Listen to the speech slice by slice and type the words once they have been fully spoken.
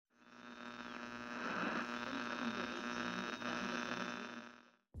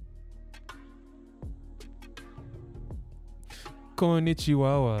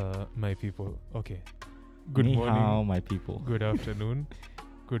Konnichiwa, my people. Okay. Good Ni morning, hao, my people. good afternoon,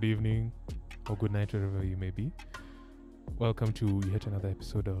 good evening, or good night, wherever you may be. Welcome to yet another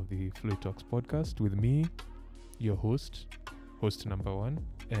episode of the FluidTalks podcast with me, your host number one,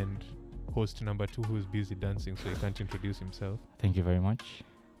 and host number two who is busy dancing, so he can't introduce himself. Thank you very much.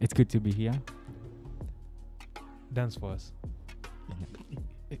 It's good to be here. Dance for us.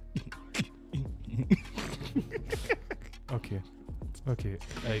 Okay.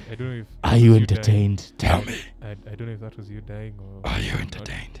 I don't know if... Are you entertained? Tell me. I don't know if that was you dying or... Are you not,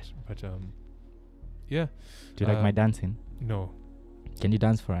 entertained? but, yeah. Do you like my dancing? No. Can you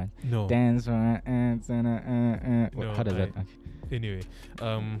dance for us? No. Dance for us. No, How does that? Okay. Anyway,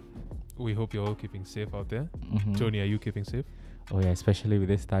 we hope you're all keeping safe out there. Mhm. Tony, are you keeping safe? Oh yeah, especially with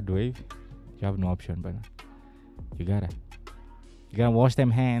this third wave. You have no option, but you gotta wash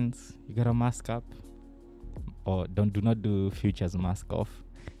them hands. You gotta mask up. Or do not do Future's mask off.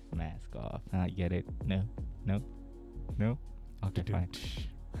 Mask off. I get it. No. Okay, fine.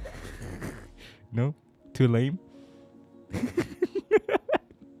 No? Too lame?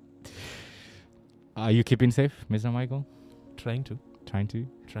 Are you keeping safe, Mr. Michael? Trying to.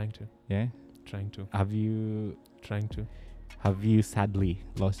 Yeah? Trying to. Have you sadly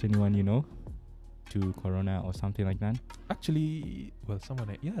lost anyone you know to corona or something like that? Actually, well, someone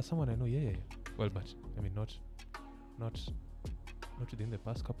I know, yeah. Well, but, I mean, not within the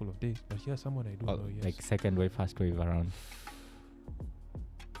past couple of days, but yeah, someone I do know, yes. Like second wave, first wave around.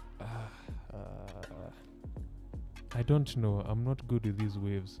 I don't know. I'm not good with these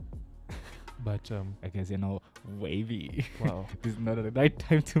waves. But, I guess wavy. wow. This is not the right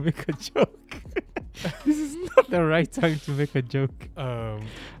time to make a joke. This is not the right time to make a joke.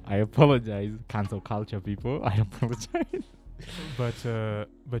 I apologize, cancel culture people. I apologize. But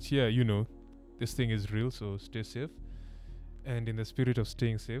yeah, this thing is real, so stay safe. And in the spirit of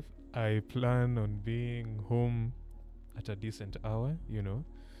staying safe, I plan on being home at a decent hour,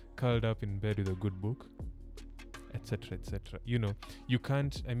 curled up in bed with a good book, etc., etc. You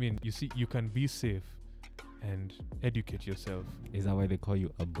can't, you can be safe and educate yourself. Is that why they call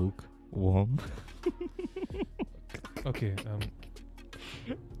you a bookworm? Okay.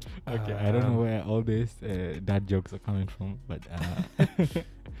 Okay, I don't know where all these dad jokes are coming from, but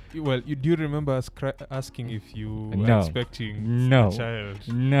well, do you remember us asking if you were No. expecting No. a child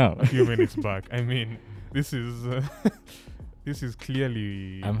no. a few minutes back? I mean, this is this is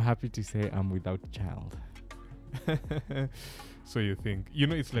clearly. I'm happy to say I'm without child. So you think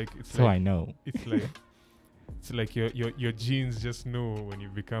it's like I know. it's like your genes just know when you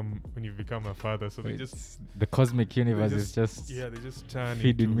become a father, so they just The cosmic universe is just they just turn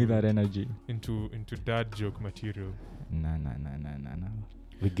feeding me that energy. into dad joke material. No.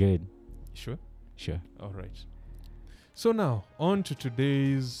 We're good. Sure. All right. So now on to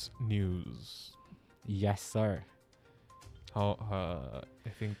today's news. Yes, sir. How I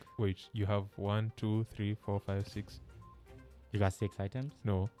think. Wait, you have 1, 2, 3, 4, 5, 6. You got 6 items?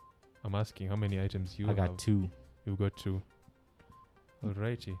 No, I'm asking how many items you I have. got 2. You've got 2.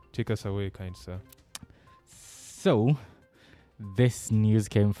 Alrighty, take us away, kind sir. So, this news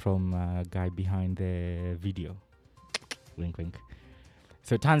came from a guy behind the video. Wink, wink.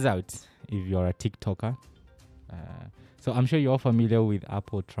 So, it turns out, if you're a TikToker, so I'm sure you're all familiar with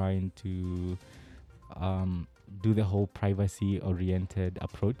Apple trying to do the whole privacy-oriented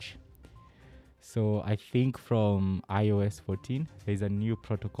approach. So, I think from iOS 14, there's a new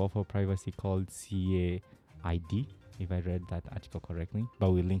protocol for privacy called CAID, if I read that article correctly, but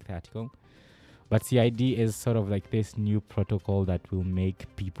we'll link the article. But CID is sort of like this new protocol that will make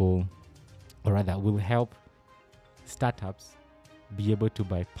people, or rather will help startups be able to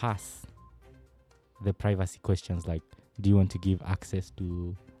bypass the privacy questions like, do you want to give access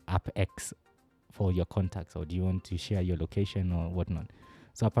to app X for your contacts, or do you want to share your location or whatnot?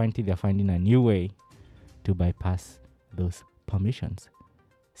 So apparently they're finding a new way to bypass those permissions.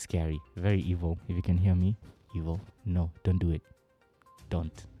 Scary, very evil. If you can hear me, evil. No, don't do it.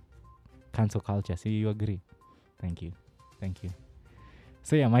 Don't. Cancel culture. See, you agree? Thank you.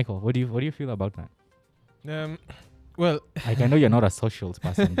 So yeah, Michael, what do you feel about that? Well, I know you're not a socials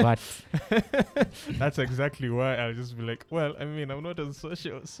person, but that's exactly why I'll just be like, well, I mean, I'm not a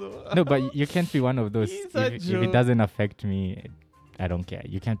social, so no, but you can't be one of those. He's If it doesn't affect me, I don't care.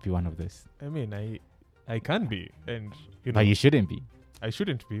 You can't be one of those. I mean, I can be, and but you shouldn't be. I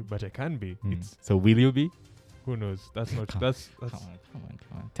shouldn't be, but I can be. So will you be? Who knows? That's not. Come That's. Come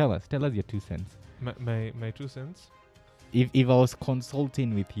on. Tell us your 2 cents. My 2 cents. If I was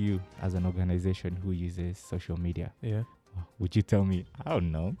consulting with you as an organization who uses social media, Yeah. would you tell me, I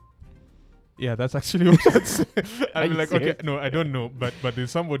don't know? Yeah, that's actually what I'd say. Are I'd be you like, okay, serious? no, I don't know, but there's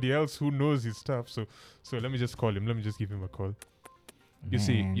somebody else who knows his stuff. So let me just call him. Let me just give him a call. You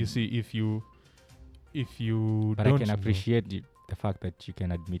see, Man. if you But don't I can know- appreciate the fact that you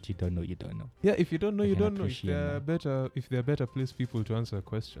can admit you don't know. yeah, if you don't know, I you can don't know. If appreciate they're that. better, if they're better placed people to answer a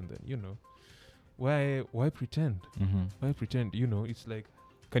question, then why pretend? Mm-hmm. Why pretend? It's like,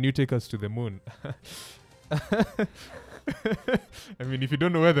 can you take us to the moon? I mean, if you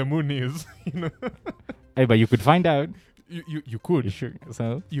don't know where the moon is, Hey, but you could find out. you could. You sure?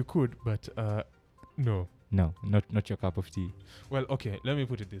 So You could, but no. no, not your cup of tea. Well, okay, let me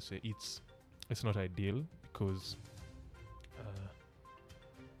put it this way. It's not ideal because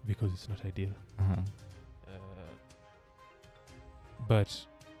it's not ideal. Uh-huh. But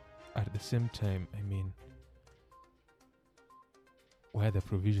at the same time, I mean, why are the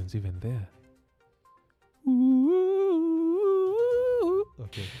provisions even there?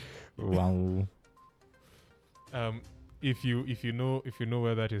 Okay. Wow. If you know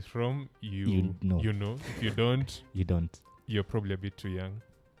where that is from, You know. If you don't, You don't. you're probably a bit too young.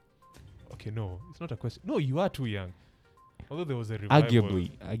 Okay, no, it's not a question. No, you are too young. Although there was a revival.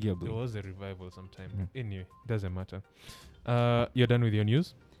 Arguably. There was a revival sometime. Mm. Anyway, doesn't matter. You're done with your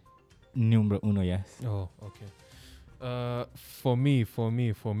news? Numero uno, yes. Oh, okay. For me,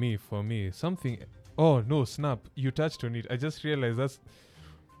 something. Oh no, snap! You touched on it. I just realized that's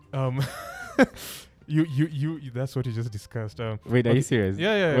you. That's what you just discussed. Wait, are okay. you serious?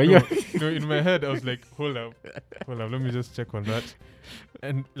 Yeah. Were No, you- no, in my head, I was like, hold up. Let me just check on that.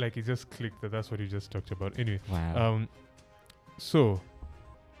 And like, it just clicked that that's what you just talked about. Anyway, Wow. so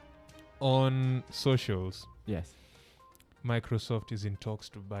on socials, Yes. Microsoft is in talks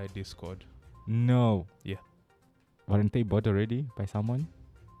to buy Discord. No. Yeah. Weren't they bought already by someone?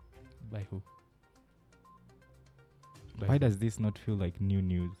 By who? Why does this not feel like new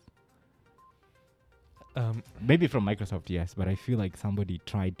news? Um, Maybe from Microsoft, yes, but I feel like somebody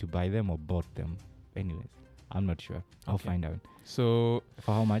tried to buy them or bought them. Anyways, I'm not sure. I'll Okay. find out. so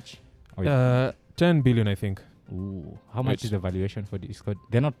For how much? 10 billion, I think. Ooh, how much Which- is the valuation for Discord?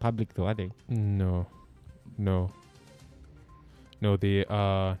 They're not public though, are they? No, they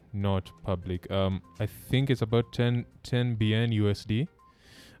are not public. I think it's about 10 BN USD.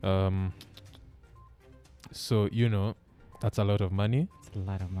 So that's a lot of money. It's a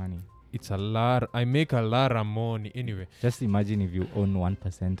lot of money. It's a lot. I make a lot of money anyway. Just imagine if you own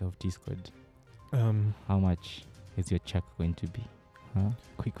 1% of Discord. How much is your check going to be? Huh?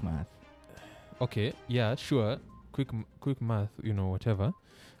 Quick math. Okay, yeah, sure. Quick math, whatever.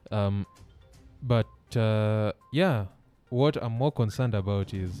 But yeah, what I'm more concerned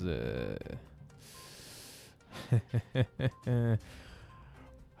about is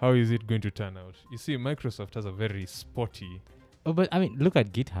how is it going to turn out? You see, Microsoft has a very spotty. Oh, but I mean, look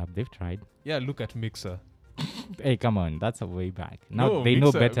at GitHub. They've tried. Yeah, look at Mixer. Hey, come on, that's a way back. Now No, they Mixer,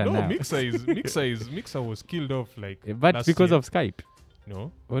 know better no, now. Mixer was killed off like. But last because year. of Skype.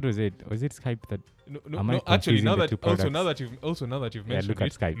 No. Was it Skype that? No, Am I actually, confusing now the that two also products? now that you've Yeah, mentioned look at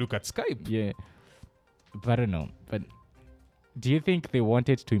it, Skype. look at Skype. Yeah, but I don't know. But do you think they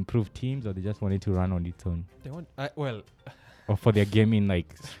wanted to improve Teams, or they just wanted to run on its own, They want, or for their gaming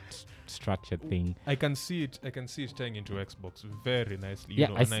structured thing? I can see it tying into Xbox very nicely.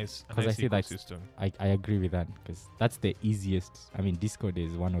 Yeah, a nice 'cause I see that ecosystem. I agree with that because that's the easiest. I mean, Discord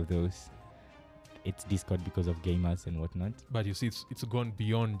is one of those. It's Discord because of gamers and whatnot. But you see, it's gone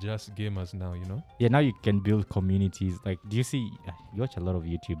beyond just gamers now. Yeah, now you can build communities. Like, do you see? You watch a lot of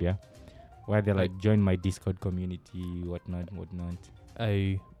YouTube, yeah, where they're like, join my Discord community, whatnot.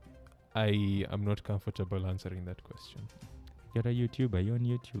 I am not comfortable answering that question. You're a YouTuber. You're on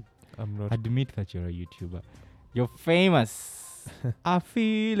YouTube. I'm not. Admit that you're a YouTuber. You're famous. I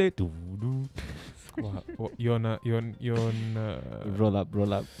feel it. You're on. Roll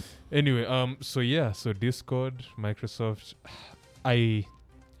up. Anyway, so Discord, Microsoft, I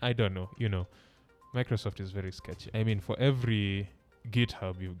don't know. Microsoft is very sketchy. I mean, for every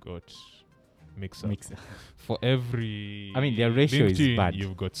GitHub you've got Mixer. For every, I mean, their ratio is LinkedIn, bad.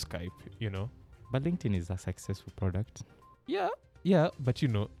 you've got Skype. But LinkedIn is a successful product. Yeah, but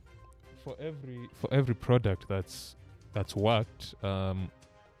for every product that's worked,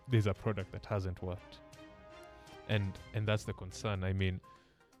 there's a product that hasn't worked, and that's the concern. I mean,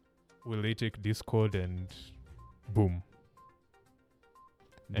 will they take Discord and boom,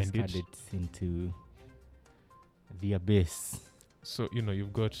 and Discard it into the abyss. So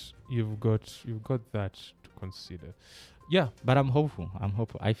you've got that to consider. Yeah, But I'm hopeful.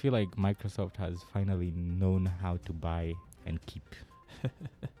 I feel like Microsoft has finally known how to buy and keep.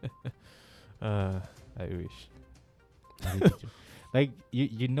 I wish. Like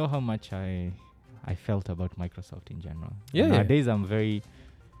you know how much I felt about Microsoft in general. Yeah, yeah. Nowadays I'm very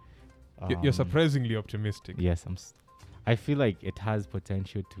You're surprisingly optimistic. Yes, I feel like it has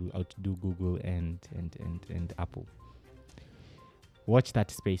potential to outdo Google and Apple. Watch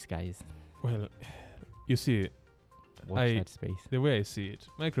that space, guys. Well, you see, Watch that space. the way I see it,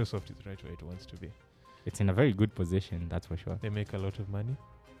 Microsoft is right where it wants to be. It's in a very good position, that's for sure. They make a lot of money.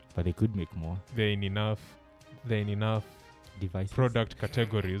 But they could make more They're in enough devices. product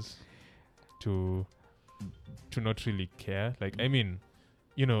categories to not really care. Like, I mean,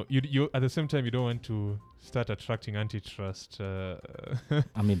 you at the same time you don't want to start attracting antitrust I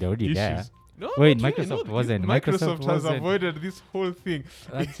mean, they're already issues. there. No, Wait, not really, Microsoft no. wasn't. Microsoft has wasn't. avoided this whole thing.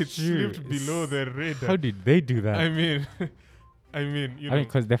 That's It true. slipped below the radar. How did they do that? I mean,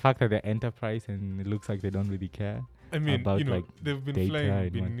 because the fact that they're enterprise and it looks like they don't really care. About, like, they've been data flying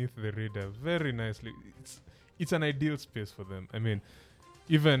and beneath the radar very nicely. It's an ideal space for them. I mean,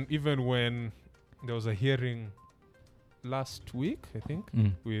 even when there was a hearing last week, I think,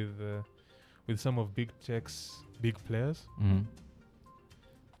 with some of big tech's big players,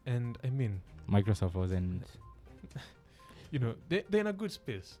 and I mean, Microsoft wasn't. they're in a good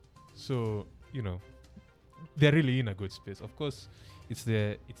space. So they're really in a good space. Of course, it's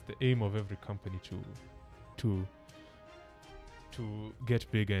the aim of every company to get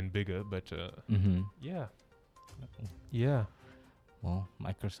bigger and bigger. But yeah. Well,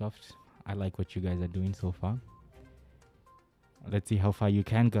 Microsoft, I like what you guys are doing so far. Let's see how far you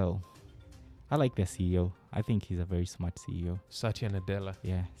can go. I like their CEO. I think he's a very smart CEO. Satya Nadella.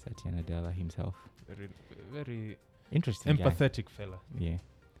 Yeah, Satya Nadella himself. Very, very interesting empathetic fella. Yeah.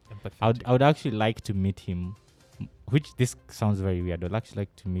 Empathetic. I would actually like to meet him, which this sounds very weird. I'd actually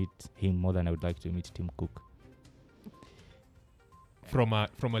like to meet him more than I would like to meet Tim Cook. From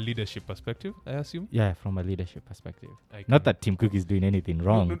a leadership perspective, I assume? Yeah, from a leadership perspective. Not that Tim Cook is doing anything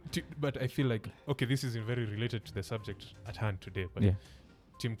wrong. No, but I feel like, okay, this is very related to the subject at hand today, but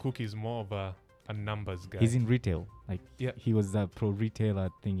Tim Cook is more of a numbers guy. He's in retail. He was a pro retailer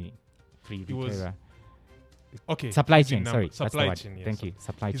thingy. Free retailer. Okay. Supply chain, sorry. Supply chain, yes. Thank you.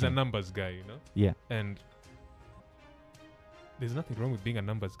 Supply chain. He's a numbers guy, Yeah. And there's nothing wrong with being a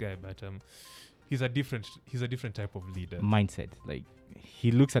numbers guy, but he's a different type of leader. Mindset. Like,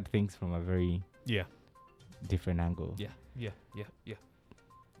 he looks at things from a very different angle. Yeah.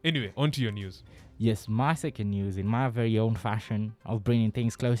 Anyway, on to your news. Yes, my second news, in my very own fashion of bringing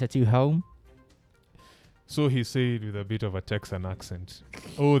things closer to home. So he said with a bit of a Texan accent.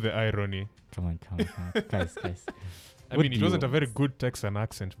 Oh, the irony. Come on. guys. I mean, it wasn't a very good Texan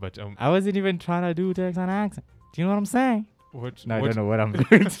accent, but I wasn't even trying to do Texan accent. Do you know what I'm saying? I don't know what I'm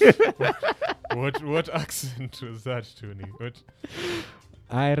doing. What accent was that, Tony? What?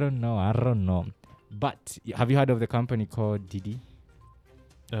 I don't know. But have you heard of the company called Didi?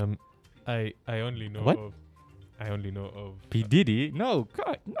 I only know what? I only know of P. Diddy? No,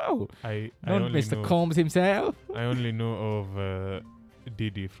 God, no. I Not only Mr. know Combs himself. I only know of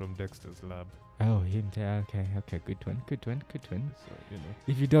Diddy from Dexter's Lab. Oh, him there. Okay. Good one. So,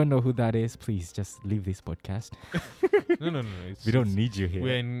 If you don't know who that is, please just leave this podcast. No. We don't need you here.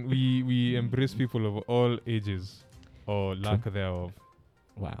 When we embrace people of all ages or lack thereof.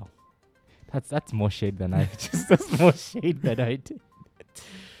 Wow. That's more shade than I that's more shade than I did.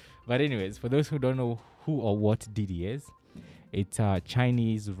 But anyways, for those who don't know who or what Didi is, it's a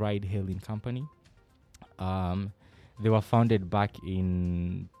Chinese ride-hailing company. They were founded back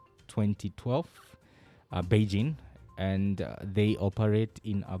in 2012, Beijing, and they operate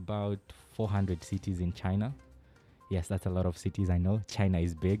in about 400 cities in China. Yes, that's a lot of cities, I know. China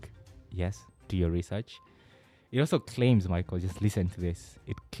is big. Yes, do your research. It also claims, Michael, just listen to this.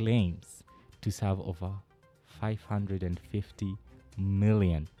 It claims to serve over 550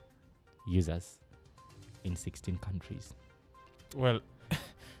 million users in 16 countries. Well,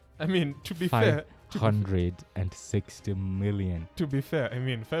 I mean, to be fair... 560 million. To be fair, I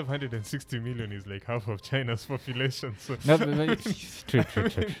mean, 560 million is like half of China's population. So no, but true.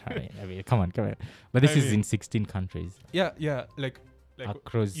 I mean, come on. But this is in 16 countries. Yeah, like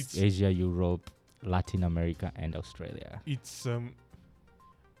across Asia, Europe, Latin America, and Australia. It's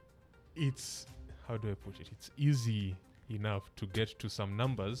how do I put it? It's easy enough to get to some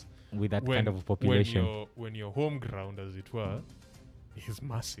numbers with that kind of population. When your home ground, as it were, is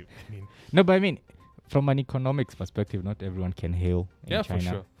massive. I mean, no, but I mean, from an economics perspective, not everyone can hail in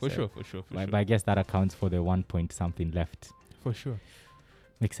China. For sure. But I guess that accounts for the 1 point something left. For sure.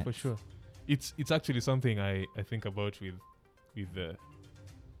 Makes sense. For sure. It's actually something I think about with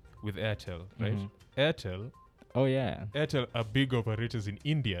Airtel, right? Mm-hmm. Airtel. Oh yeah. Airtel are big operators in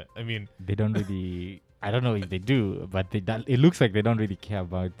India. I mean, they don't really I don't know if they do, but it looks like they don't really care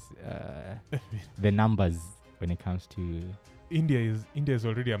about the numbers when it comes to. India is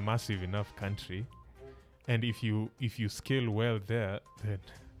already a massive enough country, and if you scale well there, then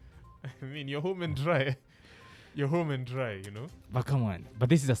I mean you're home and dry. You're home and dry, you know. But come on, but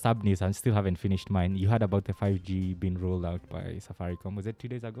this is a sub news. I still haven't finished mine. You heard about the 5G being rolled out by Safaricom? Was it 2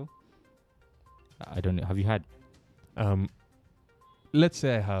 days ago? I don't know. Have you had? Let's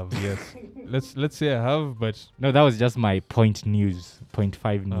say I have, yes. let's say I have, but No, that was just my point news, point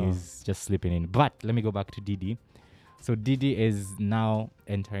 5 Oh. news, just slipping in. But let me go back to Didi. So Didi is now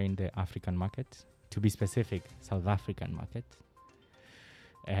entering the African market, to be specific, South African market,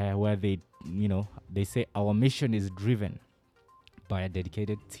 where they say our mission is driven by a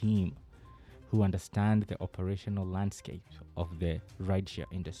dedicated team who understand the operational landscape of the rideshare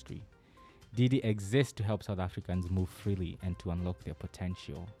industry. Didi exists to help South Africans move freely and to unlock their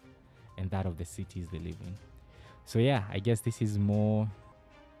potential and that of the cities they live in. So yeah, I guess this is more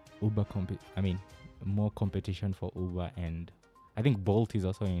more competition for Uber, and I think Bolt is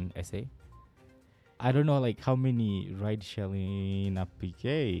also in SA. I don't know how many ride sharing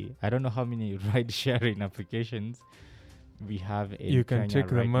applications we have in you can Kenya take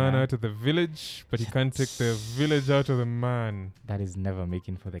the right man now. out of the village, but you can't take the village out of the man. That is never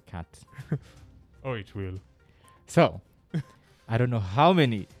making for the cat. Oh, it will. So, I don't know how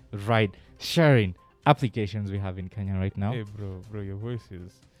many ride sharing applications we have in Kenya right now. Hey, bro, your voice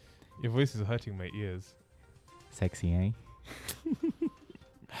is hurting my ears. Sexy, eh?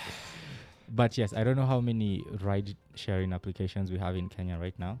 But yes, I don't know how many ride sharing applications we have in Kenya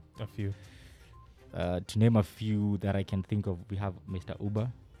right now. A few. To name a few that I can think of, we have Mr.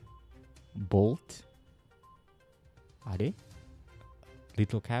 Uber, Bolt, are they?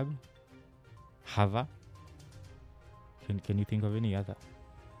 Little Cab, Hava. Can you think of any other?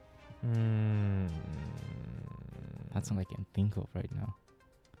 That's all I can think of right now.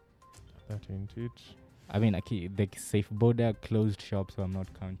 That ain't it. I mean, the Safe Border closed shop, so I'm not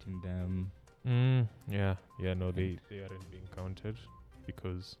counting them. Yeah, no, they aren't being counted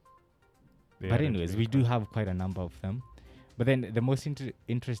because. But anyways, we do have quite a number of them. But then the most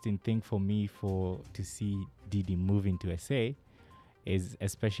interesting thing for me to see Didi move into SA is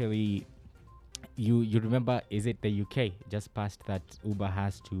especially you remember, is it the UK just passed that Uber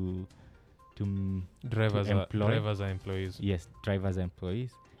has to drivers employ? are employees. Yes, drivers are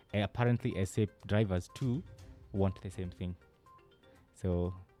employees. Apparently SA drivers too want the same thing.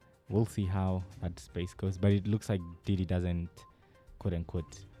 So we'll see how that space goes. But it looks like Didi doesn't, quote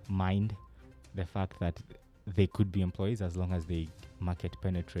unquote, mind the fact that they could be employees as long as they market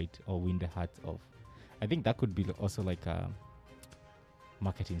penetrate or win the hearts of. I think that could be also like a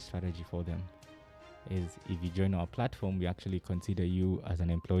marketing strategy for them. Is if you join our platform, we actually consider you as an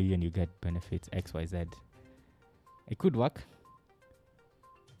employee and you get benefits XYZ. It could work.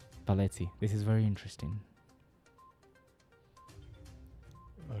 But let's see. This is very interesting.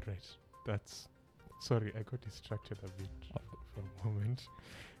 All right. Sorry, I got distracted a bit for a moment.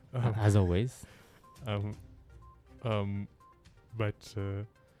 As always. But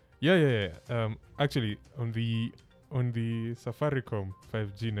yeah. Actually, on the Safaricom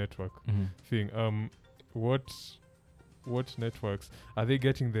 5G network thing, what networks are they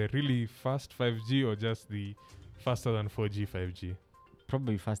getting? The really fast 5G or just the faster than 4G 5G?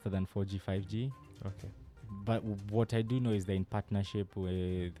 Probably faster than 4G 5G. Okay. But what I do know is they're in partnership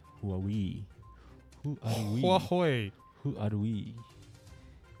with Huawei. Who are we? Huawei. Who are we?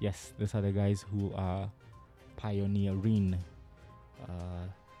 Yes, those are the guys who are pioneering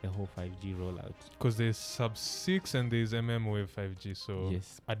the whole 5G rollout. Because there's sub 6 and there's mmWave 5G, so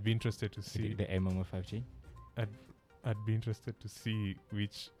yes, I'd be interested to see the mmWave 5G. I'd be interested to see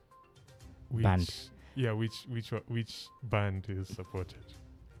which band. Yeah, which band is supported.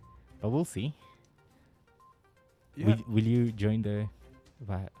 But we'll see. Yeah. Will you join the?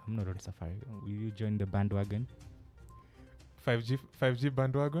 I'm not on Safari. Will you join the bandwagon? 5G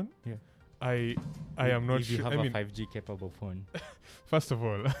bandwagon? Yeah. I am not sure. If you have a 5G capable phone. First of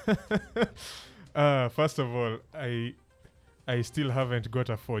all, I still haven't got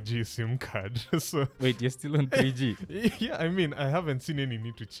a 4G SIM card. So wait, you're still on 3G? Yeah, I mean, I haven't seen any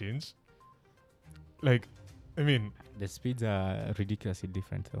need to change. Like, I mean, the speeds are ridiculously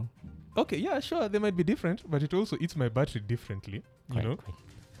different, though. Okay, yeah, sure, they might be different, but it also eats my battery differently.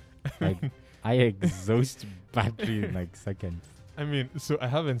 I exhaust battery in like seconds. I mean, so I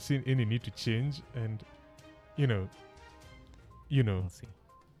haven't seen any need to change, and We'll see.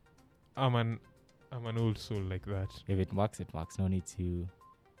 I'm an old soul like that. If it works, it works. No need to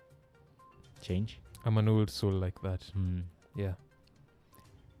change. I'm an old soul like that. Hmm. Yeah.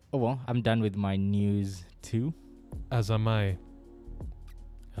 Oh well, I'm done with my news too. As am I.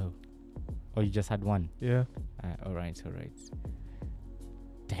 Oh, you just had one. Yeah. All right.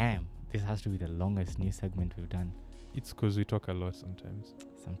 Damn, this has to be the longest news segment we've done. It's because we talk a lot sometimes.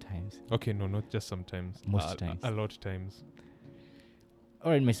 Sometimes. Okay, no, not just sometimes. Most times. A lot of times.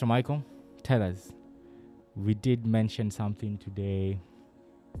 All right, Mr. Michael, tell us. We did mention something today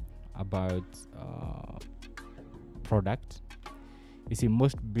about product. You see,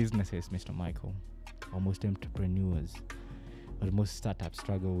 most businesses, Mr. Michael, or most entrepreneurs, or most startups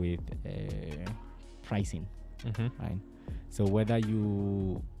struggle with pricing, Mm-hmm. right? So whether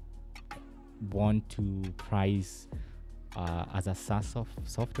you want to price as a SaaS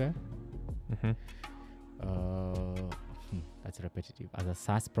software, Mm-hmm. that's repetitive, as a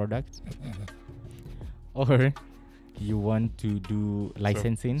SaaS product, or you want to do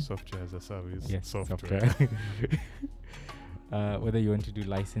licensing. Software as a service. Yes, software. Whether you want to do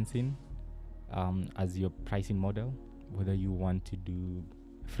licensing as your pricing model, whether you want to do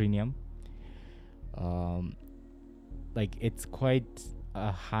freemium, like it's quite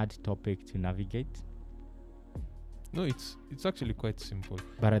a hard topic to navigate. No, it's actually quite simple.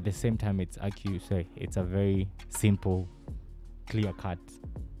 But at the same time, it's a very simple, clear-cut,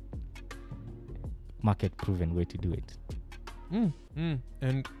 market-proven way to do it.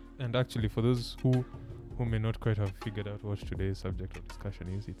 And actually, for those who may not quite have figured out what today's subject of discussion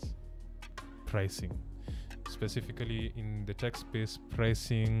is, it's pricing. Specifically in the tech space,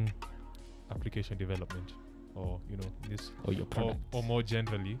 pricing application development, or this, Or your product. or more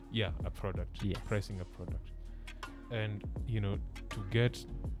generally, a product. Yes. Pricing a product, and to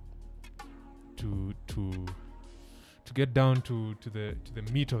get down to the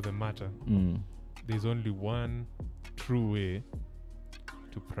meat of the matter, there's only one true way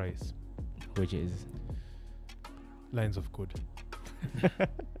to price, Which is lines of code.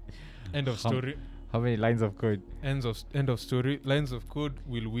 End of How- story. how many lines of code? End of story. Lines of code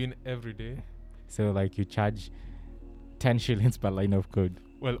will win every day. So like you charge 10 shillings per line of code.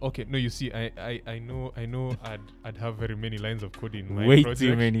 Well, okay. No, you see, I know I'd have very many lines of code in my Way project.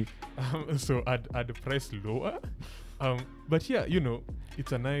 too many. So I'd price lower. But yeah,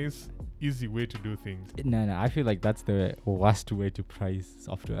 it's a nice, easy way to do things. No, I feel like that's the worst way to price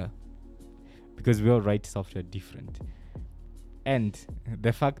software, because we all write software different. And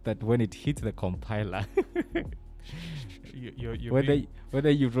the fact that when it hits the compiler, You're whether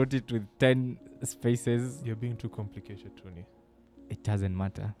you wrote it with 10 spaces, you're being too complicated, Tony. it doesn't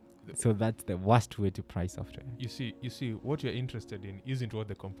matter. So that's the worst way to price software. You see, what you're interested in isn't what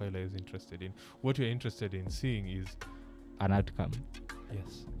the compiler is interested in. What you're interested in seeing is, An outcome.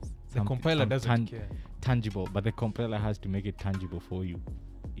 yes, the compiler doesn't care. Tangible, but the compiler has to make it tangible for you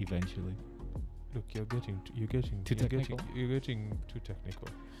eventually. Look, you're getting Too technical. You're getting too technical.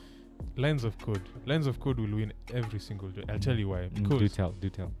 Lines of code will win every single day. I'll tell you why. Do tell.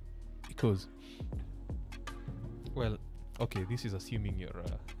 Because, well, okay, this is assuming you're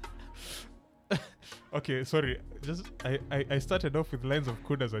okay, sorry. Just I started off with lines of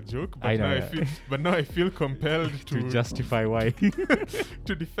code as a joke, but now I feel compelled to justify why.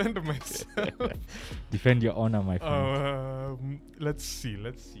 to defend myself. Defend your honor, my friend. Let's see.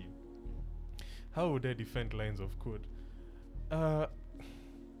 How would I defend lines of code?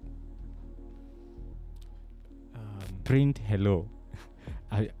 Print hello.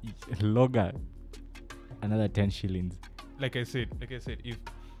 Logger. Another 10 shillings. Like I said, if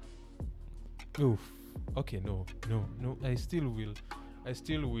okay, no, I still will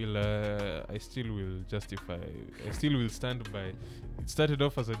justify. I still will stand by. It started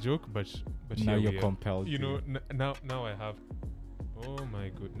off as a joke, but Now here you're we are. compelled. Now I have. Oh my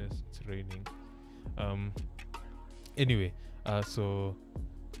goodness, it's raining. Anyway, so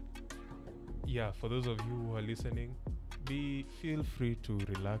yeah, for those of you who are listening, feel free to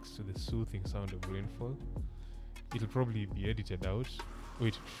relax to the soothing sound of rainfall. It'll probably be edited out.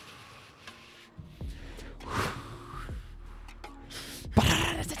 Wait.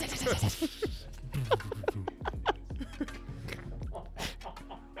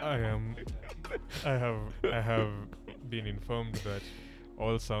 I have been informed that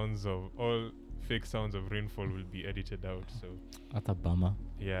all fake sounds of rainfall will be edited out. So That's a bummer.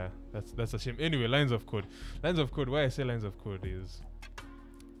 yeah, that's a shame. Anyway, lines of code. Why I say lines of code is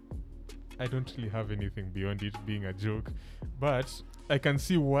I don't really have anything beyond it being a joke, but I can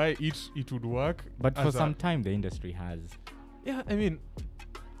see why it would work. But for some time, the industry has. Yeah, I mean,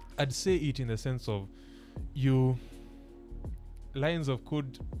 I'd say it in the sense of lines of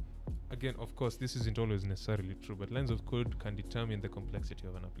code. Again, of course, this isn't always necessarily true, but lines of code can determine the complexity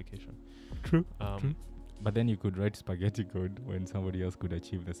of an application. True. But then you could write spaghetti code when somebody else could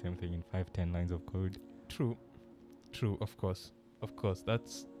achieve the same thing in 5-10 lines of code. True. Of course.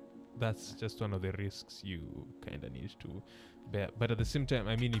 That's just one of the risks you kind of need to bear. But at the same time,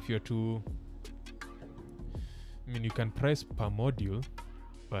 I mean, if you're too, I mean, you can price per module,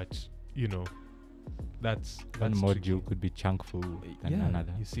 but that's One module tricky. could be chunkful than Yeah,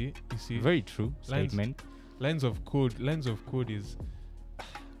 another. You see, Very true Lines- statement. lines of code is.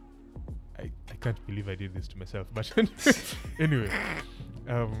 I can't believe I did this to myself, but anyway,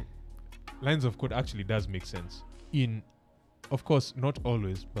 lines of code actually does make sense. Of course, not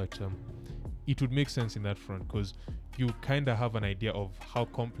always, but it would make sense in that front because you kind of have an idea of how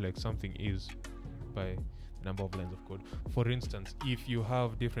complex something is by the number of lines of code. For instance, if you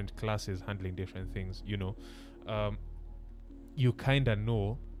have different classes handling different things, you kind of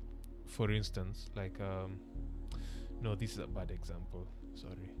know. For instance, like no, this is a bad example.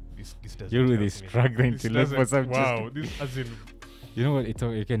 Sorry, this doesn't. You're really help me. struggling This to look for doesn't- some. Wow, this as in You know what?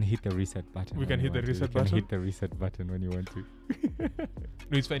 You can hit the reset button. We when can you hit the want to. reset You can button? hit the reset button when you want to.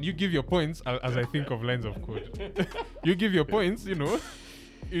 no, it's fine. You give your points as I think of lines of code. You give your points.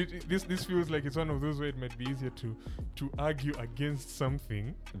 This feels like it's one of those where it might be easier to argue against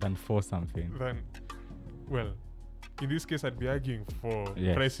something Than for something. than, well, in this case, I'd be arguing for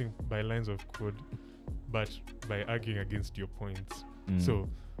Yes. pricing by lines of code, but by arguing against your points. Mm. So,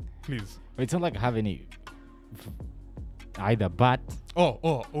 please. It's not like I have any either, but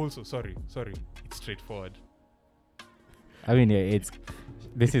Also, sorry. It's straightforward. I mean,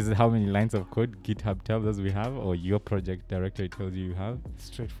 this is how many lines of code GitHub tells us we have, or your project directory tells you have, It's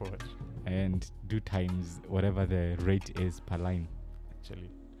straightforward, and do times whatever the rate is per line. actually.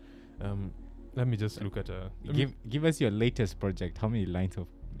 Let me just look at Give us your latest project. How many lines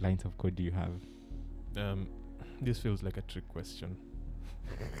of code do you have? This feels like a trick question.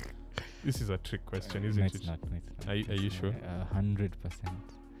 This is a trick question, isn't No, it? it's not. No, it's not. Are you sure? 100%.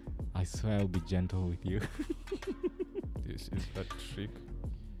 I swear I'll be gentle with you. This is a trick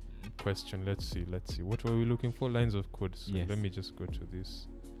question. Let's see. What were we looking for? Lines of code. So Yes. let me just go to this.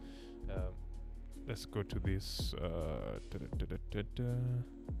 Let's go to this.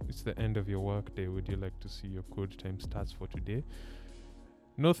 It's the end of your work day. Would you like to see your code time stats for today?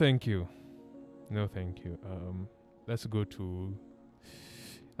 No, thank you. Let's go to.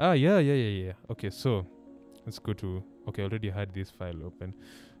 Yeah. Okay, so let's go to. Okay, I already had this file open.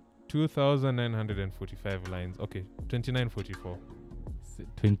 2,945 lines. Okay, 2944.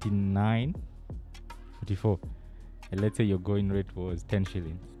 29, 44. And let's say your going rate was 10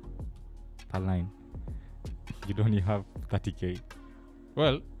 shillings per line. You'd only have 30k.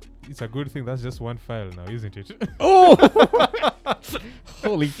 Well, it's a good thing that's just one file now, isn't it? Oh!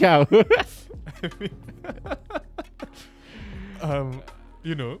 Holy cow. It's-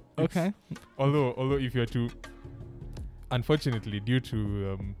 Okay. Although if you're to, unfortunately, due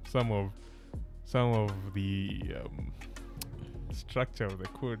to some of the structure of the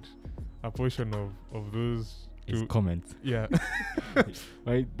code, a portion of those It's two, comments. yeah,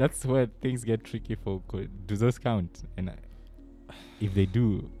 Right? That's where things get tricky for code. Do those count? And if they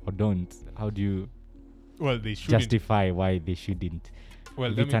do or don't, how do you well, they shouldn't. justify why they shouldn't?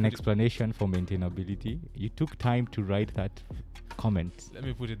 Well, If let it's me an put it- explanation for maintainability, you took time to write that comment. Let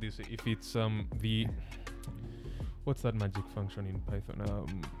me put it this way: if it's the what's that magic function in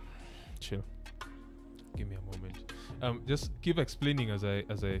Python? Chill. Give me a moment. Just keep explaining as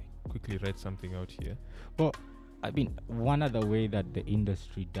I quickly write something out here. I mean, one other way that the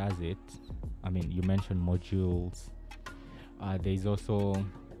industry does it, I mean, you mentioned modules. There's also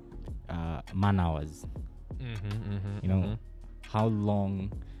man hours. You know, how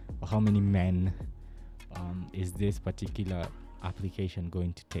long or how many men is this particular application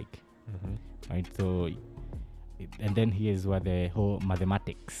going to take? Right? So, and then here's where the whole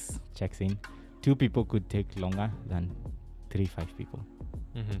mathematics checks in. 2 people could take longer than 3-5 people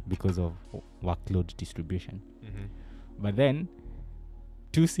because of workload distribution. But then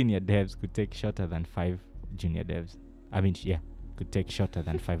 2 senior devs could take shorter than 5 junior devs. I mean, could take shorter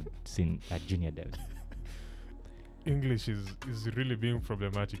than 5 junior devs. English is really being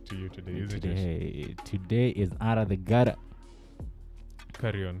problematic to you today, isn't it? Today is out of the gutter,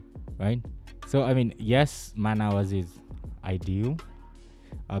 Carry on. right? So, I mean, yes, man hours is ideal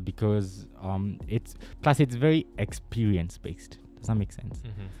because it's very experience based. Does that make sense?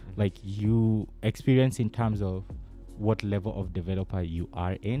 Like, you experience in terms of what level of developer you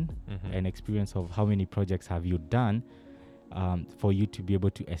are in, and experience of how many projects have you done, for you to be able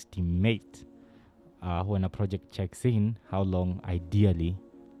to estimate when a project checks in, how long ideally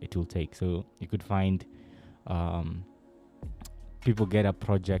it will take. So you could find people get a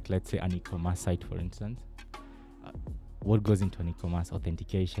project, let's say an e-commerce site, for instance, what goes into an e-commerce: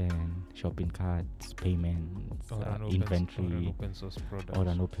 authentication, shopping carts, payments, Or an inventory, open source product. or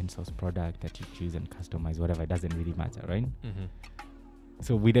an open source product that you choose and customize, whatever. It doesn't really matter, right? Mm-hmm.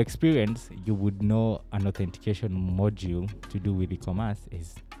 So with experience, you would know an authentication module to do with e-commerce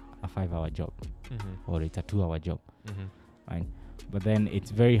is a 5-hour job, Mm-hmm. or it's a 2-hour job, Mm-hmm. right? But then it's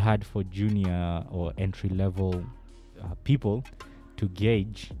very hard for junior or entry level people to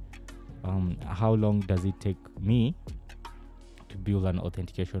gauge how long does it take me to build an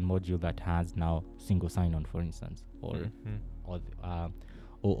authentication module that has now single sign-on, for instance, or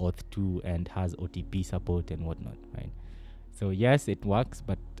OAuth 2 and has OTP support and whatnot, right? So yes, it works,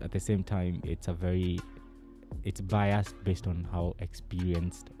 but at the same time, it's biased based on how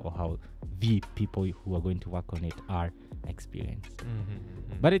experienced or how the people who are going to work on it are experienced.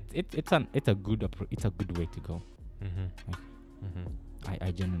 Mm-hmm. But it's a good way to go. Mm-hmm. Mm-hmm.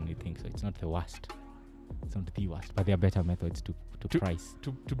 I genuinely think so. It's not the worst. It's not the worst, but there are better methods to price.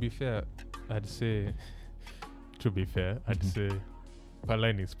 To be fair, I'd say. Mm-hmm.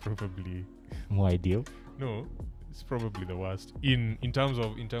 Perline is probably More ideal. no. It's probably the worst in terms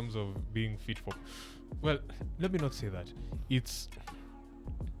of being fit for. Well, let me not say that. It's,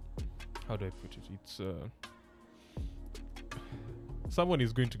 how do I put it? It's someone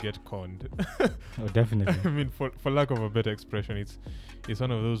is going to get conned. Oh, definitely. I mean, for lack of a better expression, it's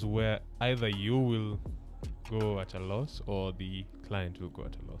one of those where either you will go at a loss or the client will go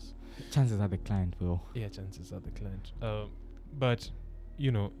at a loss. Chances are the client will. Yeah, chances are the client. But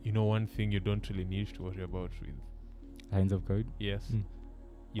you know one thing you don't really need to worry about with Lines of code. yes,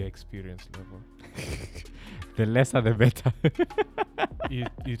 your experience level. The lesser the better.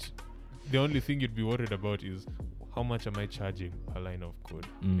 it the only thing you'd be worried about is how much am I charging per line of code.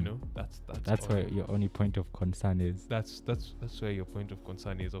 You know, that's where your only point of concern is. That's where your point of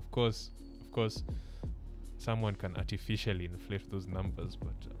concern is. Of course someone can artificially inflate those numbers,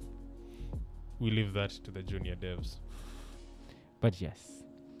 but we leave that to the junior devs. But yes,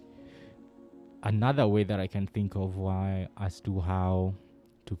 another way that I can think of as to how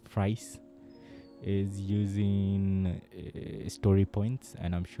to price is using story points.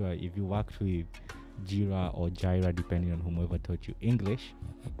 And I'm sure if you worked with Jira or Jira, depending on whomever taught you English,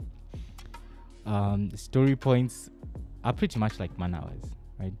 story points are pretty much like man hours,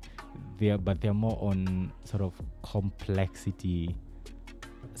 right? But they're more on sort of complexity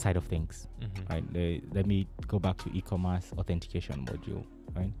side of things, right? Let me go back to e-commerce authentication module,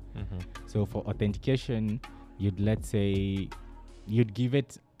 right? So for authentication, you'd give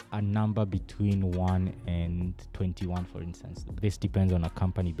it a number between 1 and 21, for instance. This depends on a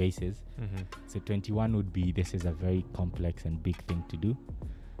company basis. So 21 would be, this is a very complex and big thing to do.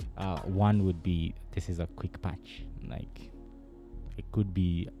 1 would be, this is a quick patch. Like, it could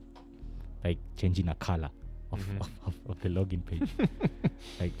be like changing a color of the login page.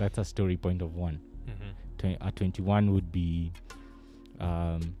 Like, that's a story point of 1. 21 would be,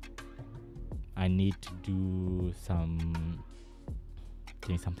 I need to do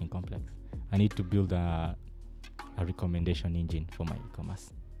something complex. I need to build a recommendation engine for my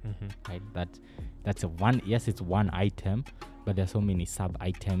e-commerce. Right? That's a one. Yes, it's one item, but there's so many sub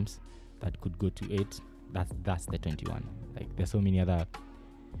items that could go to it. That's the 21. Like, there's so many other.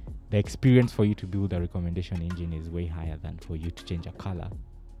 The experience for you to build a recommendation engine is way higher than for you to change a color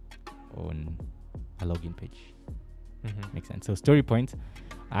on a login page. Makes sense. So story points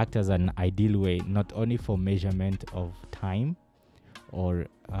act as an ideal way, not only for measurement of time or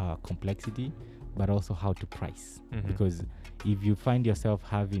complexity, but also how to price. Because if you find yourself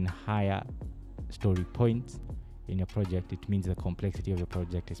having higher story points in your project, it means the complexity of your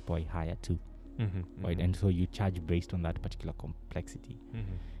project is probably higher too. Right? And so you charge based on that particular complexity.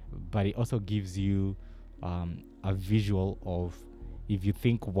 But it also gives you a visual of, if you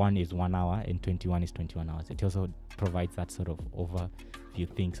think 1 is 1 hour and 21 is 21 hours, it also provides that sort of overview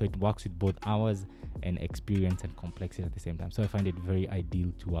thing. So it works with both hours and experience and complexity at the same time. So I find it very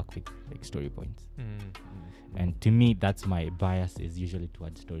ideal to work with like story points. And to me, that's my bias, is usually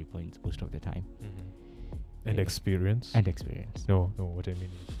towards story points most of the time. And experience. No, what I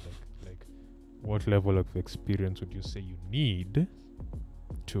mean is like what level of experience would you say you need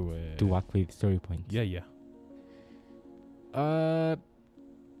to work with story points? Yeah.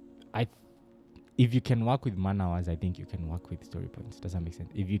 If you can work with man hours, I think you can work with story points. Does that make sense?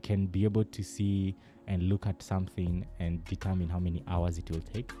 If you can be able to see and look at something and determine how many hours it will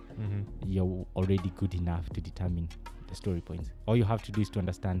take, you're already good enough to determine the story points. All you have to do is to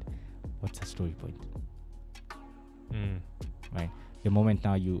understand what's a story point. Right? The moment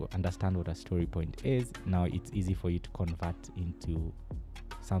now you understand what a story point is, now it's easy for you to convert into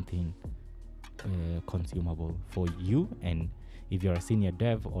something consumable for you, and if you're a senior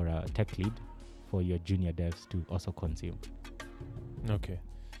dev or a tech lead, for your junior devs to also consume. Okay.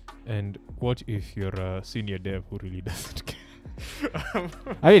 And what if you're a senior dev who really doesn't care?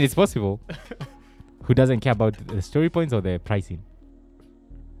 I mean, it's possible. Who doesn't care about the story points or the pricing?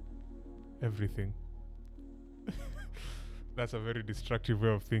 Everything. That's a very destructive way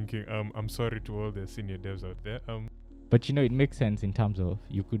of thinking. I'm sorry to all the senior devs out there. But it makes sense in terms of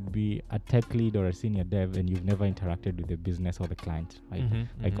you could be a tech lead or a senior dev and you've never interacted with the business or the client.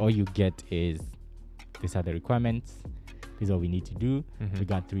 Like all you get is, these are the requirements, this is what we need to do. We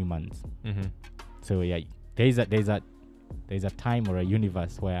got 3 months. So yeah, there's a time or a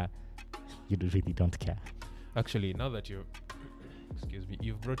universe where you really don't care. Actually, now that you've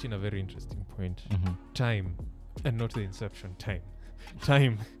brought in a very interesting point. Time, and not the inception. Time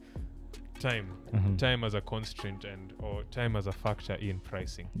as a constraint or time as a factor in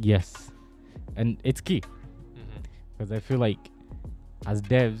pricing. Yes, and it's key because I feel like as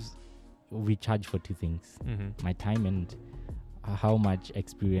devs we charge for 2 things: my time and how much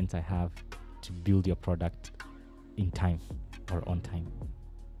experience I have to build your product in time or on time,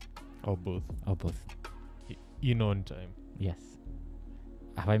 or both. On time. Yes.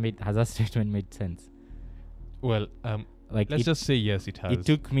 Has that statement made sense? Well, let's just say yes, it has. It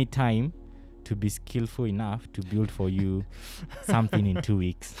took me time to be skillful enough to build for you something in 2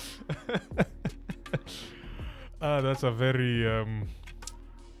 weeks. That's a very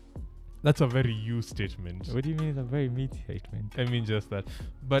you statement. What do you mean it's a very me statement? I mean just that.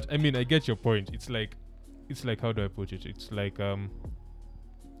 But I mean, I get your point. It's like how do I put it? It's like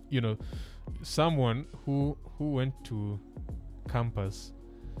someone who went to campus,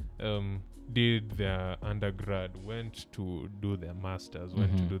 did their undergrad, went to do their masters,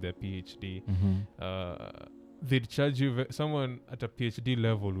 went to do their PhD. They'd charge you. Someone at a PhD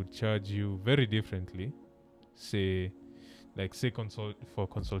level would charge you very differently. Say for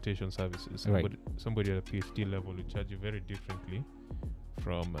consultation services. Somebody at a PhD level would charge you very differently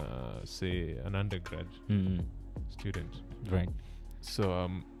from say an undergrad student. Right. So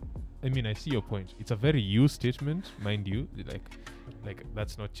I mean, I see your point. It's a very you statement, mind you. Like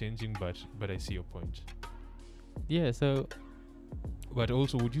that's not changing, but I see your point. Yeah. So, but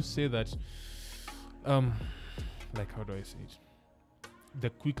also, would you say that, like how do I say it? The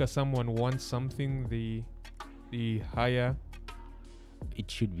quicker someone wants something, the higher it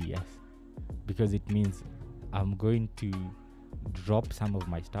should be, yes, because it means I'm going to drop some of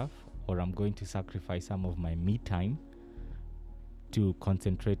my stuff, or I'm going to sacrifice some of my me time to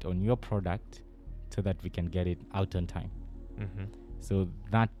concentrate on your product so that we can get it out on time. So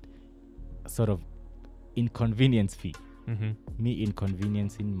that sort of inconvenience fee, me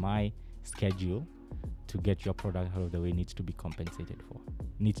inconveniencing my schedule to get your product out of the way, needs to be compensated for,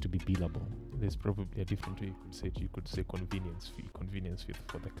 needs to be billable. There's probably a different way you could say it. You could say convenience fee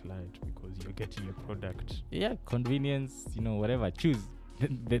for the client, because you're getting your product. Yeah, convenience, whatever. Choose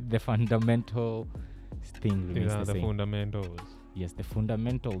the fundamental thing remains the same. Fundamentals. Yes, the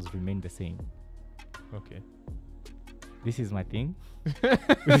fundamentals remain the same. Okay. This is my thing.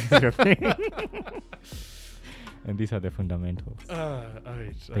 This is your thing. And these are the fundamentals.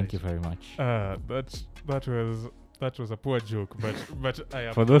 Thank you very much. That was a poor joke, but I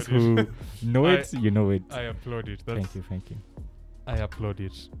applaud for those it. who know it, you know it. I applaud it. Thank you. I applaud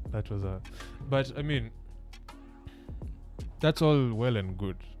it. But I mean, that's all well and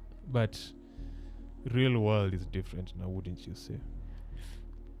good, but real world is different now, wouldn't you say?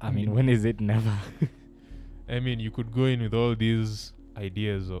 I mean, when is it never? I mean, you could go in with all these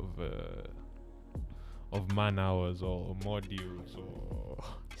ideas of man hours or modules or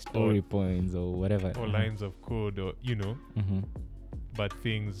story points or whatever, or lines of code, or but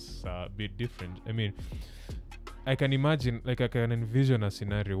things are a bit different. I mean, I can envision a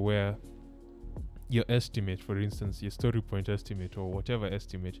scenario where your estimate, for instance, your story point estimate or whatever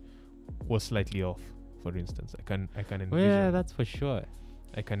estimate, was slightly off. For instance, I can envision. Well, yeah, that's for sure.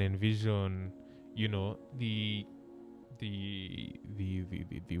 I can envision, the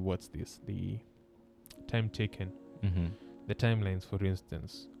what's this? The time taken, the timelines, for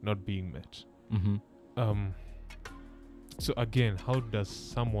instance, not being met. So again, how does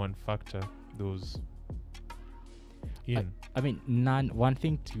someone factor those in? I mean, one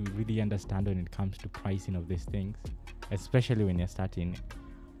thing to really understand when it comes to pricing of these things, especially when you're starting,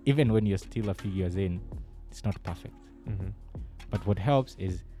 even when you're still a few years in, it's not perfect. But what helps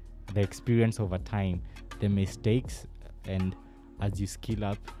is the experience over time, the mistakes, and as you skill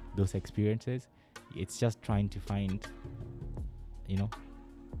up those experiences, it's just trying to find,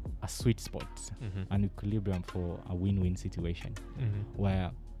 a sweet spot, an equilibrium for a win-win situation,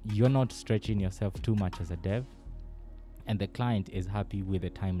 where you're not stretching yourself too much as a dev, and the client is happy with the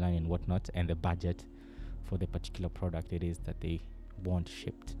timeline and whatnot and the budget for the particular product it is that they want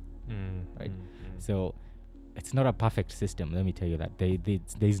shipped. Right. So it's not a perfect system, let me tell you that.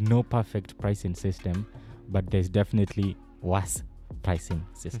 There's no perfect pricing system, but there's definitely worse pricing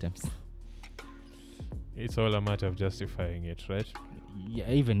systems. It's all a matter of justifying it, right?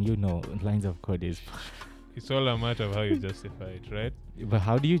 Yeah, even lines of code is It's all a matter of how you justify it, right? but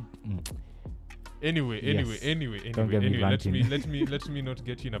how do you Anyway, Don't get me ranting. let me not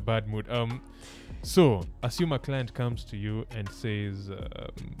get you in a bad mood. So assume a client comes to you and says,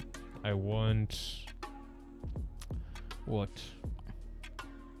 I want what?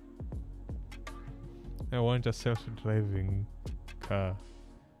 I want a self-driving car,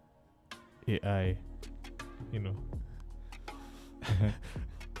 AI,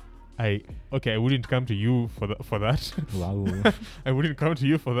 I wouldn't come to you for that. wow. I wouldn't come to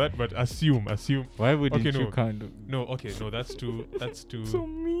you for that, but assume. Why wouldn't Okay, you no. count? No, okay, no, that's too So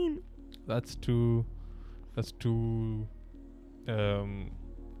mean. that's too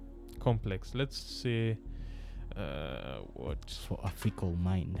complex. Let's say what? For a fickle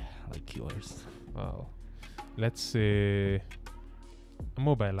mind like yours. Wow. Let's say a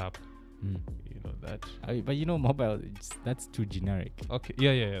mobile app. Mm. You know that. But mobile, that's too generic. Okay.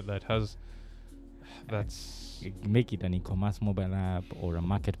 Yeah. That's Make it an e-commerce mobile app or a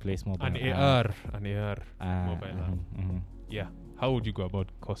marketplace mobile an app. AR mobile app. Yeah. How would you go about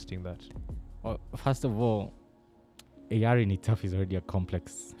costing that? Well, first of all, AR in itself is already a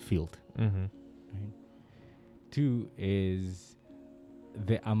complex field. Mm-hmm. Right? Two is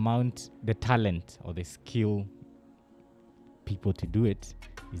the talent or the skill people to do it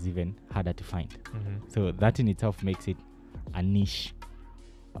is even harder to find. Mm-hmm. So that in itself makes it a niche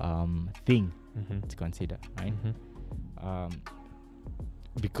thing Mm-hmm. to consider, right? Mm-hmm.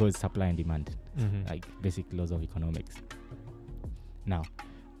 Because supply and demand, Mm-hmm. like basic laws of economics. Now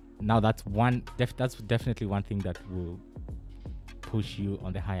that's that's definitely one thing that will push you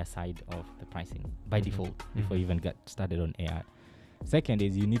on the higher side of the pricing by Mhm. default before you even get started on AR. Second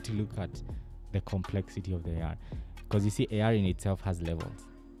is you need to look at the complexity of the AR, because you see AR in itself has levels,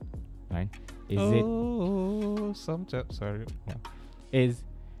 right? Is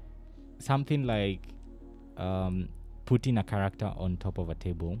something like putting a character on top of a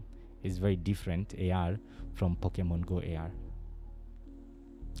table is very different AR from Pokemon Go AR.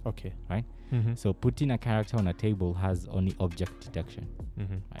 Okay. Right? Mm-hmm. So putting a character on a table has only object detection,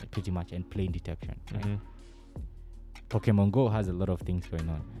 Mm-hmm. right? Pretty much, and plane detection. Right? Mm-hmm. Pokemon Go has a lot of things going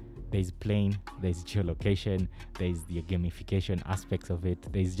on. There's plane, there's geolocation, there's the gamification aspects of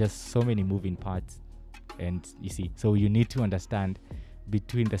it. There's just so many moving parts. And you see, so you need to understand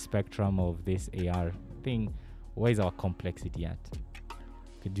between the spectrum of this AR thing, where is our complexity at?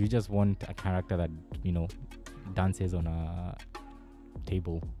 Do you just want a character that, dances on a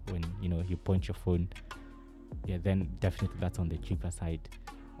table when, you point your phone? Yeah, then definitely that's on the cheaper side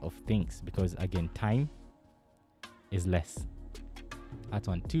of things, because again, time is less. That's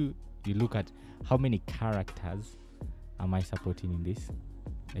one. Two, you look at how many characters am I supporting in this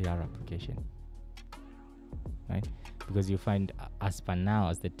AR application, right? Because you find as per now,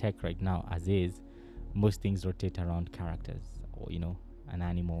 as the tech right now as is, most things rotate around characters, or an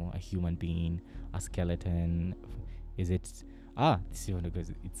animal, a human being, a skeleton. Is it this is because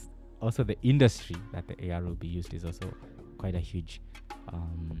it's also the industry that the AR will be used is also quite a huge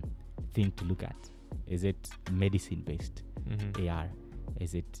thing to look at. Is it medicine based Mm-hmm. AR?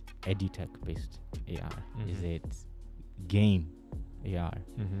 Is it edutech based AR? Mhm. Is it game AR?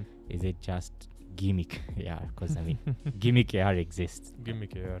 Mm-hmm. Is it just gimmick AR? Because gimmick AR exists.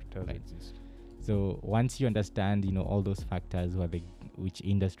 Gimmick AR does Right. exist. So once you understand, all those factors, which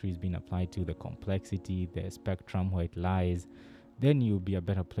industry is being applied to, the complexity, the spectrum where it lies, then you'll be a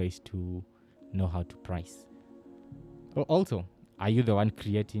better place to know how to price. Also, are you the one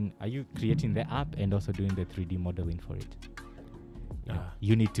creating? Are you creating the app and also doing the 3D modeling for it?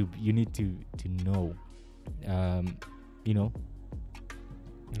 You need to know.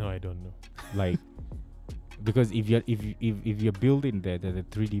 No, I don't know. Like, because if you're building the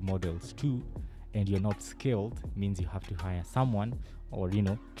 3D models too, and you're not skilled, means you have to hire someone or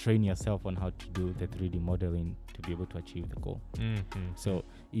train yourself on how to do the 3D modeling to be able to achieve the goal. Mm-hmm. So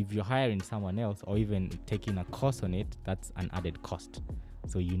if you're hiring someone else or even taking a course on it, that's an added cost.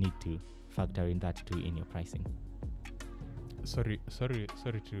 So you need to factor in that too in your pricing. Sorry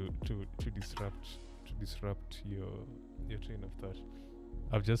to disrupt your train of thought.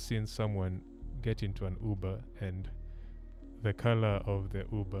 I've just seen someone get into an Uber, and the color of the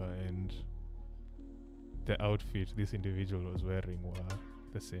Uber and the outfit this individual was wearing were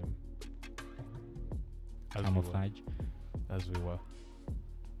the same as Camouflage. as we were.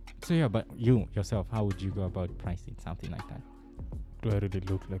 So yeah, but you yourself, how would you go about pricing something like that? Do I really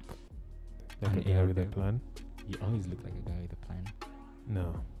look like An a guy with a Airbnb. plan? You always look like a guy with a plan.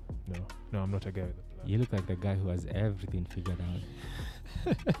 No, I'm not a guy with a plan. You look like the guy who has everything figured out.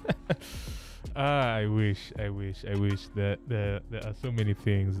 I wish that there are so many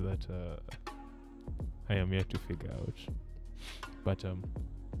things that I am yet to figure out. But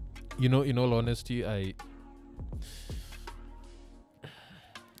in all honesty, I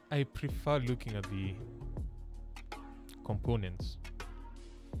prefer looking at the components.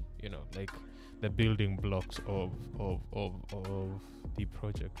 Like the building blocks of the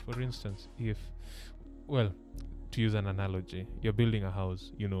project. For instance, to use an analogy, you're building a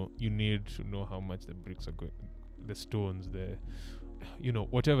house, you need to know how much the bricks are going, the stones,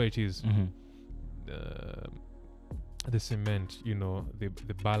 whatever it is, the cement,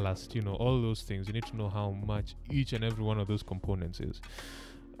 the ballast, all those things. You need to know how much each and every one of those components is.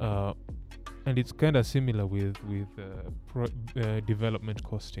 And it's kind of similar with development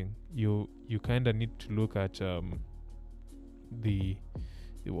costing. You kind of need to look at the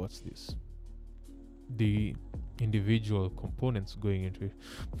individual components going into it.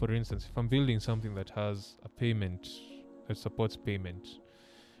 For instance, if I'm building something that has a payment that supports payment,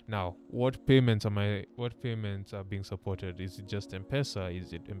 now what payments are being supported? Is it just M-Pesa?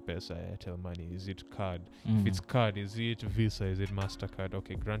 Is it M-Pesa, Airtel Money? Is it card? If it's card, is it Visa? Is it MasterCard?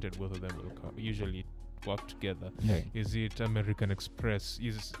 Okay, granted, both of them will usually work together. Yeah. Is it American Express?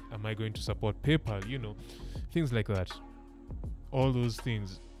 Am I going to support PayPal? Things like that. All those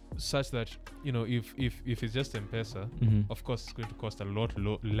things, such that if it's just M-Pesa, of course it's going to cost a lot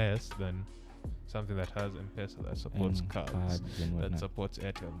less than something that has M-Pesa, that supports cards, that supports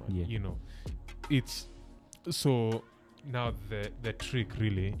Airtel Money. Yeah. It's so now the trick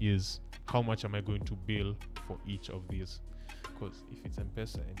really is, how much am I going to bill for each of these? Because if it's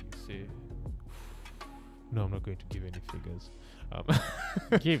M-Pesa and you say, no, I'm not going to give any figures.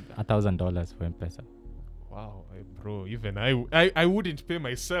 Give $1,000 for M-Pesa. Wow, bro! Even I wouldn't pay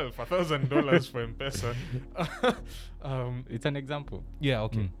myself $1,000 for M-Pesa. It's an example. Yeah.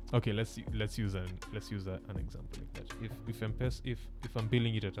 Okay. Okay. Let's use an example like that. If M-Pesa, if I'm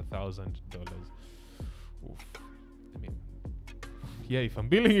billing it at $1,000, I mean, yeah, if I'm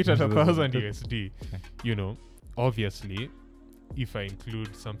billing it at 1,000 USD, obviously, if I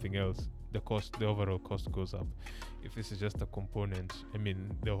include something else, the overall cost goes up. If this is just a component, I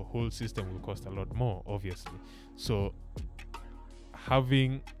mean, the whole system will cost a lot more, obviously. So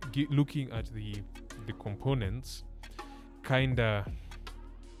looking at the components, kinda,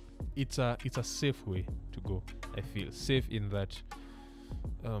 it's a safe way to go. I feel safe in that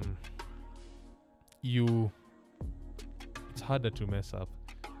it's harder to mess up.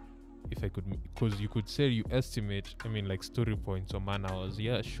 If I could, because you could say you estimate, I mean, like story points or man hours,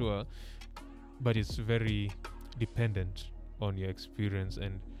 yeah, sure, but it's very dependent on your experience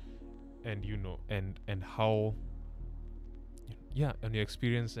and how, on your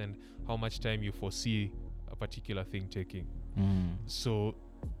experience and how much time you foresee a particular thing taking. So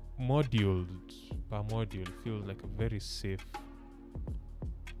module per module feels like a very safe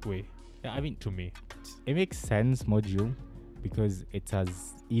way. Yeah, I mean, to me, it makes sense, module, because it's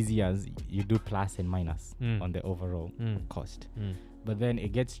as easy as you do plus and minus on the overall cost. But then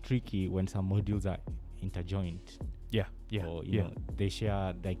it gets tricky when some modules are interjoined. Yeah. Or, they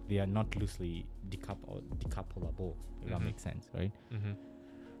share, like, they are not loosely decoupleable, if that makes sense, right?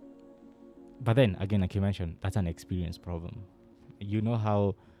 But then, again, like you mentioned, that's an experience problem. You know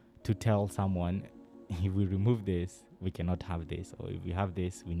how to tell someone, if we remove this, we cannot have this, or if we have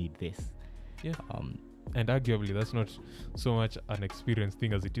this, we need this. Yeah. And arguably, that's not so much an experience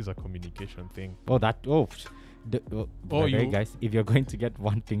thing as it is a communication thing. Guys, if you're going to get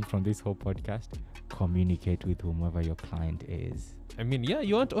one thing from this whole podcast, communicate with whomever your client is. I mean, yeah,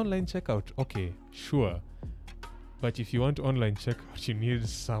 you want online checkout. Okay, sure. But if you want online checkout, you need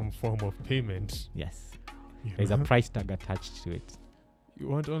some form of payment. Yes. There's a price tag attached to it. You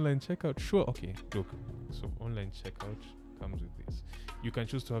want online checkout? Sure. Okay, look. So online checkout comes with this. You can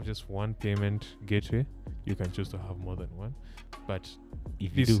choose to have just one payment gateway. You can choose to have more than one. But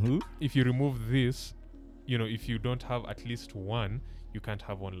if you remove this, if you don't have at least one, you can't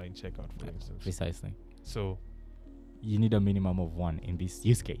have online checkout, for instance. Precisely. So you need a minimum of one in this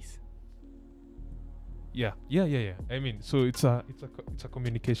use case. Yeah. I mean, so it's a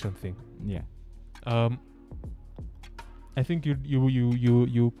communication thing. Yeah. I think you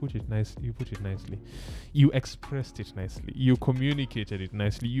put it nice. You put it nicely. You expressed it nicely. You communicated it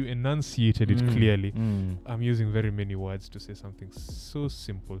nicely. You enunciated it clearly. I'm using very many words to say something so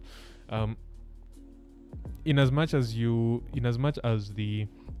simple. In as much as the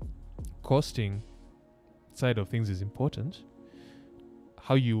costing side of things is important,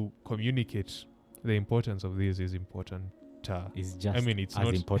 how you communicate the importance of this is important. It's just it's as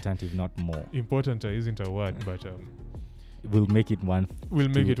not important, if not more. Important isn't a word, but We'll make it one. We'll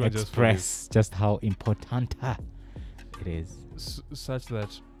make to it one express just how important it is. Such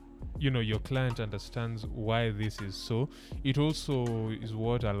that your client understands why this is so. It also is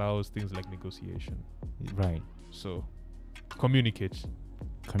what allows things like negotiation. Right. So, communicate,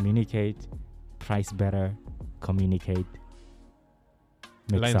 price better, communicate,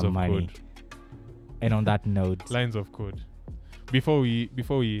 make lines some of money. code. And on that note, Lines of code. Before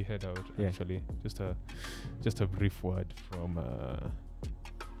we head out, Yeah. actually, just a brief word from.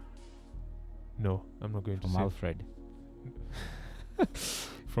 No, I'm not going to from say Alfred.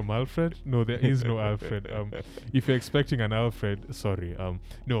 from Alfred. No, there is no Alfred. If you're expecting an Alfred, sorry.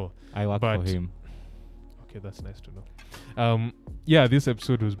 No. I work for but- him. Okay, that's nice to know. Yeah, this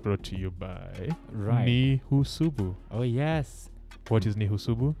episode was brought to you by Right. Nihusubu. Oh yes. What is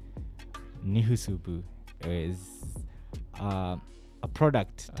Nihusubu? Nihusubu is a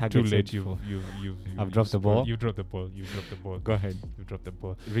product Too targeted late. for... You've dropped the ball? You dropped the ball. You dropped the ball. Go ahead. You dropped the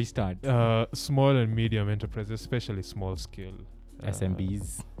ball. Restart. Small and medium enterprises, especially small scale.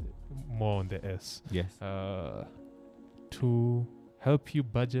 SMBs. More on the S. Yes. To help you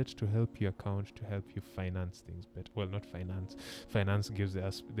budget, to help you account, to help you finance things better. Well, not finance. Finance gives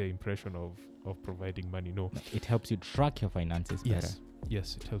us the impression of providing money. No. It helps you track your finances better.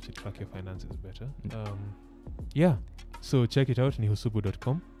 Yes, it helps you track your finances better. Mm. Yeah. So check it out,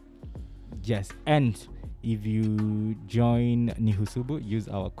 nihusubu.com. Yes, and if you join Nihusubu, use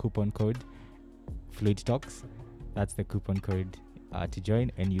our coupon code FluidTalks. That's the coupon code to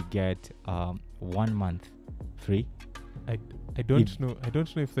join, and you get 1 month free. I don't know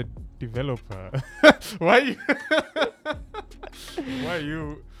if the developer why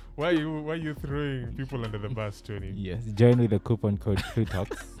you throwing people under the bus, Tony? Yes, join with the coupon code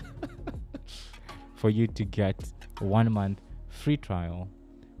FluidTalks for you to get 1 month free trial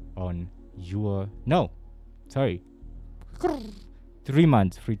on your 3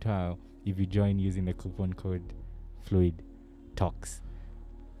 months free trial if you join using the coupon code FluidTalks.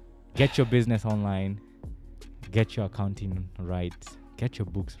 Get your business online, get your accounting right, get your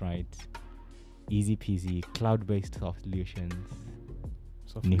books right. Easy peasy, cloud-based solutions.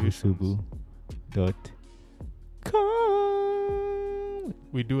 Nihusubu.com.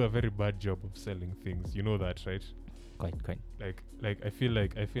 We do a very bad job of selling things. You know that, right? Quite. Like I feel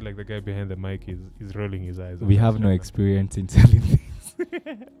like the guy behind the mic is rolling his eyes. We have no experience in selling things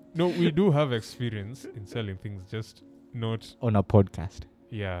No, we do have experience in selling things, just not. on a podcast.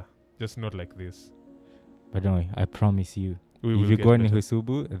 Yeah, just not like this. But no, I promise you, We if will you get go on better.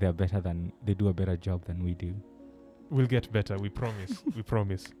 Nihusubu, they do a better job than we do. We'll get better. We promise. We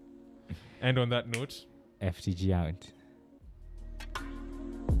promise. And on that note, FTG out.